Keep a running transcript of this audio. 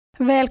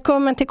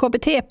Välkommen till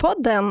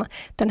KBT-podden.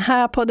 Den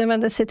här podden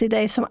vänder sig till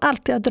dig som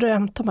alltid har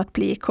drömt om att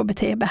bli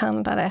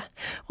KBT-behandlare.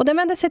 Och den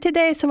vänder sig till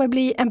dig som vill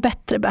bli en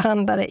bättre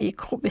behandlare i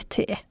KBT.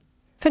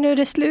 För nu är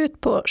det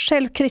slut på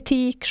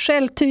självkritik,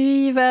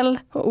 självtvivel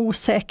och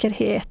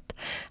osäkerhet.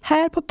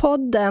 Här på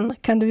podden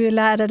kan du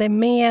lära dig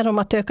mer om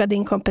att öka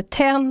din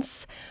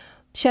kompetens,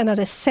 känna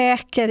dig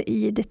säker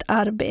i ditt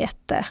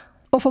arbete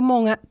och få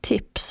många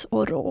tips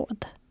och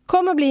råd.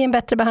 Kom och bli en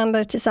bättre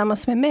behandlare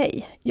tillsammans med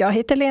mig. Jag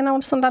heter Lena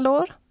Olsson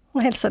Dalor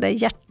och hälsar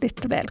dig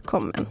hjärtligt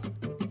välkommen.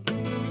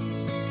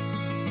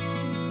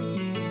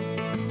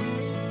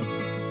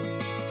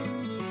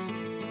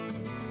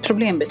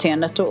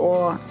 Problembeteendet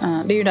och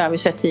det är ju där vi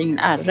sätter in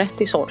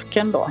R1 i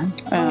sorken då.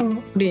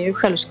 Det är ju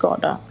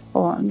självskada.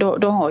 Och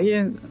då har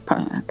ju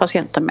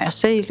patienten med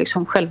sig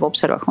liksom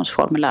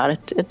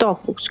självobservationsformuläret, ett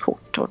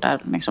dagbokskort och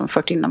där liksom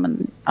fört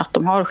in att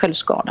de har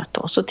självskadat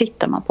då. Så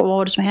tittar man på vad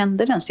var det som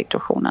hände i den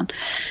situationen.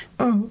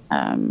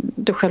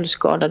 Du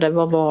självskadade,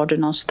 var var du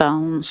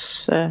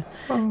någonstans?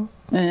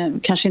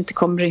 Kanske inte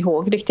kommer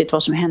ihåg riktigt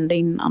vad som hände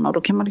innan och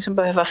då kan man liksom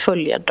behöva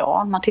följa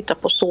dagen. Man tittar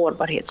på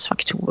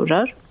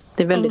sårbarhetsfaktorer.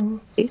 Det är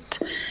väldigt viktigt.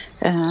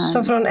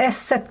 Så från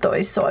S1 då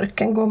i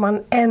sorken går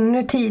man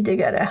ännu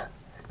tidigare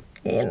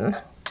in?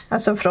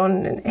 Alltså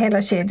från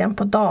hela kedjan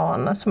på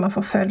dagen, alltså man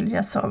får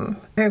följa som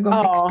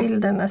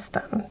ögonblicksbilder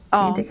nästan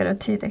tidigare och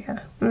tidigare.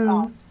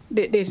 Ja,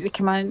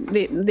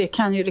 det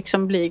kan ju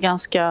liksom bli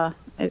ganska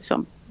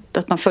liksom,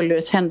 att man följer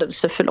ett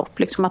händelseförlopp.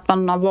 Liksom att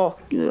man har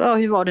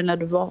hur var det när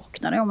du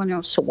vaknade? Ja, men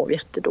jag sov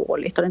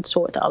jättedåligt. Jag hade inte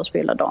sovit alls på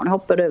hela dagen. Jag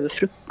hoppade över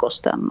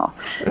frukosten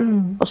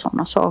och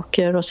sådana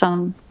saker. Och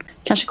sen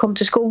kanske kom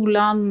till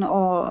skolan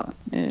och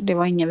det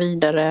var inga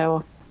vidare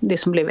och det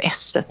som blev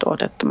S1 då,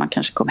 att man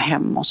kanske kom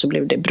hem och så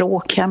blev det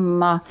bråk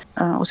hemma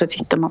och så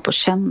tittar man på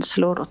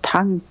känslor och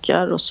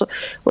tankar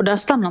och där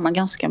stannar man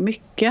ganska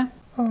mycket.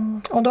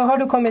 Och då har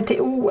du kommit till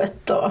O1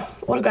 då,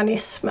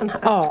 organismen här.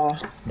 Ja,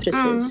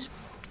 precis.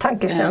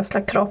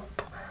 Tankekänsla,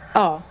 kropp.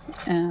 Ja,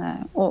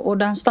 och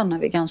där stannar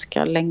vi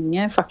ganska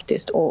länge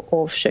faktiskt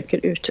och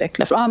försöker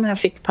utveckla. Men jag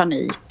fick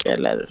panik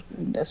eller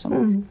det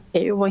som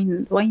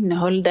vad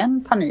innehöll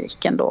den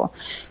paniken då?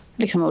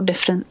 Liksom att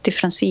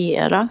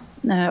differentiera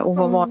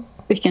och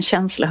vilken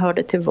känsla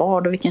hörde till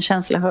vad och vilken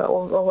känsla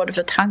och vad var det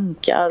för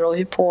tankar och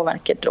hur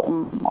påverkade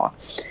de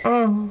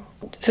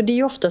för det är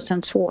ju oftast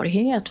en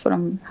svårighet för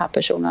de här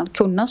personerna att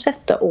kunna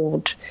sätta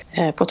ord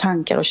på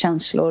tankar och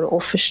känslor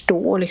och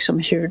förstå liksom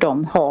hur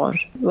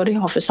vad det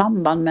har för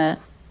samband med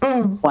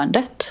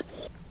måendet.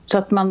 Så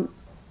att man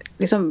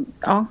liksom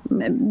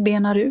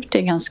benar ut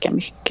det ganska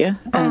mycket.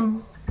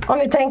 Om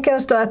vi tänker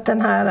oss då att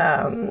den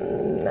här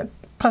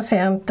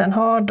patienten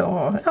har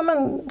då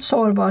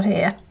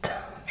sårbarhet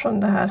från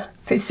det här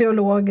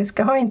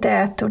fysiologiska, har inte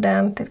ätit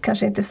ordentligt,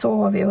 kanske inte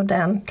sovit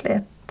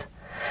ordentligt,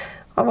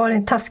 har varit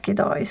en taskig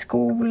dag i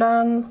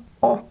skolan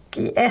och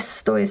i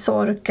S då i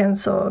sorken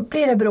så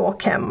blir det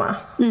bråk hemma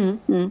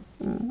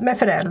med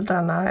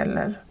föräldrarna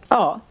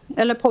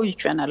eller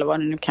pojkvän eller vad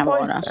det nu kan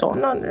vara. Så.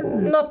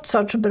 Något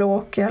sorts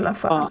bråk i alla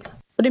fall. Ja.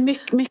 Och det är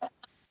mycket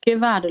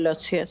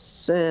värdelöshet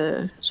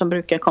som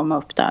brukar komma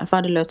upp där.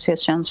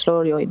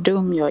 Värdelöshetskänslor, jag är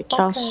dum, jag är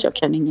kass, jag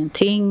kan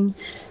ingenting.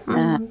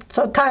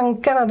 Så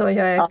tankarna då,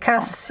 jag är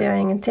kass, jag är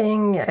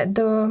ingenting, jag är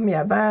dum,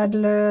 jag är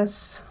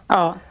värdelös.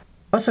 Ja.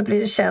 Och så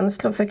blir det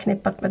känslor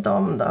förknippat med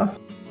dem då.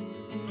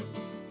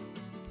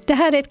 Det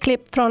här är ett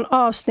klipp från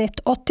avsnitt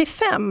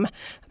 85.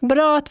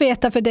 Bra att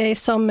veta för dig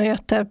som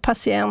möter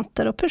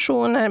patienter och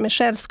personer med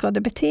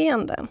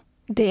självskadebeteenden.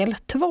 Del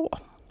 2.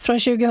 Från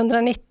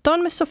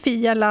 2019 med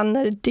Sofia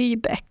Lanner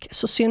Dybeck,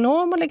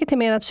 socionom och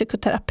legitimerad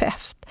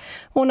psykoterapeut.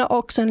 Hon har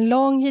också en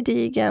lång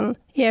gedigen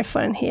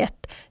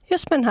erfarenhet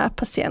just med den här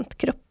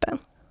patientgruppen.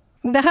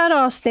 Det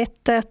här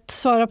avsnittet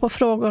svarar på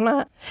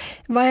frågorna: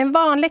 vad är en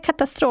vanlig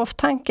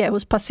katastroftanke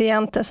hos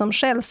patienter som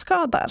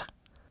självskadar?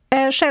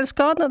 Är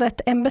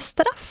självskadandet en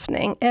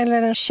bestraffning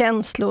eller en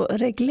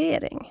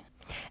känsloreglering?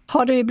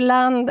 Har du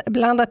ibland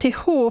blandat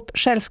ihop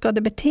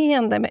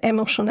självskadebeteende med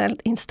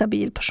emotionellt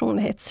instabil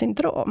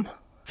personlighetssyndrom?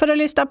 För att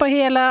lyssna på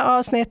hela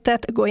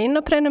avsnittet, gå in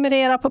och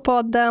prenumerera på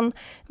podden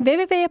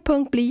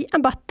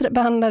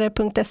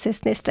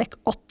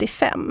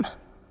www.blienbattrebehandlare.se/85.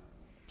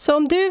 Så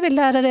om du vill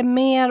lära dig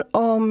mer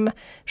om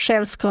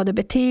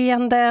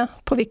självskadebeteende,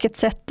 på vilket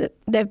sätt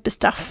det är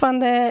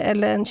bestraffande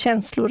eller en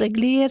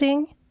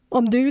känsloreglering,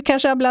 om du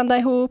kanske har blandat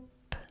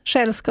ihop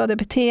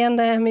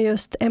självskadebeteende med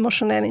just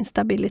emotionell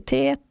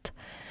instabilitet,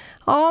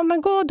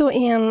 men gå då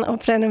in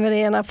och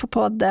prenumerera på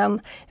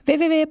podden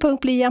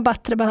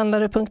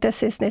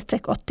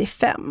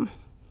www.blienbattrebehandlare.se/85.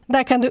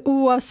 Där kan du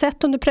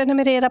oavsett om du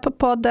prenumererar på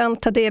podden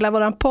ta del av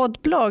vår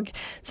poddblogg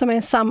som är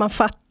en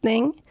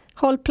sammanfattning,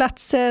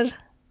 hållplatser,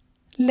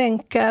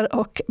 länkar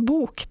och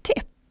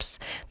boktips.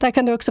 Där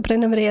kan du också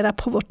prenumerera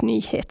på vårt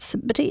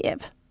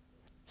nyhetsbrev.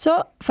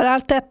 Så för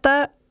allt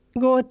detta,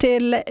 gå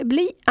till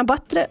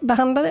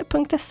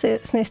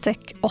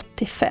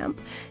blienbattrebehandlare.se/85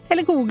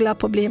 eller googla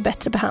på Bli en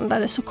bättre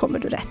behandlare så kommer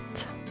du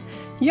rätt.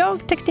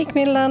 Jag,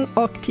 Teknikmillan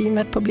och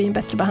teamet på Bli en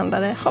bättre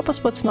behandlare hoppas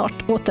på ett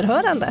snart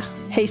återhörande.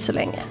 Hej så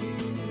länge!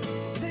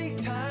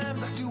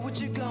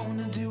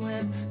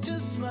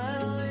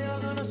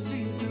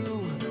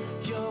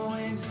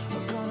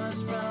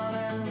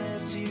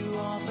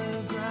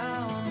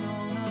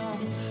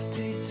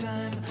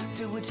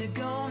 what you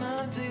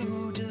gonna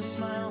do? Just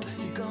smile,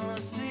 you're gonna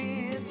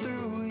see it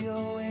through.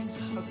 Your wings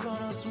are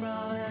gonna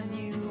sprout and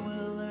you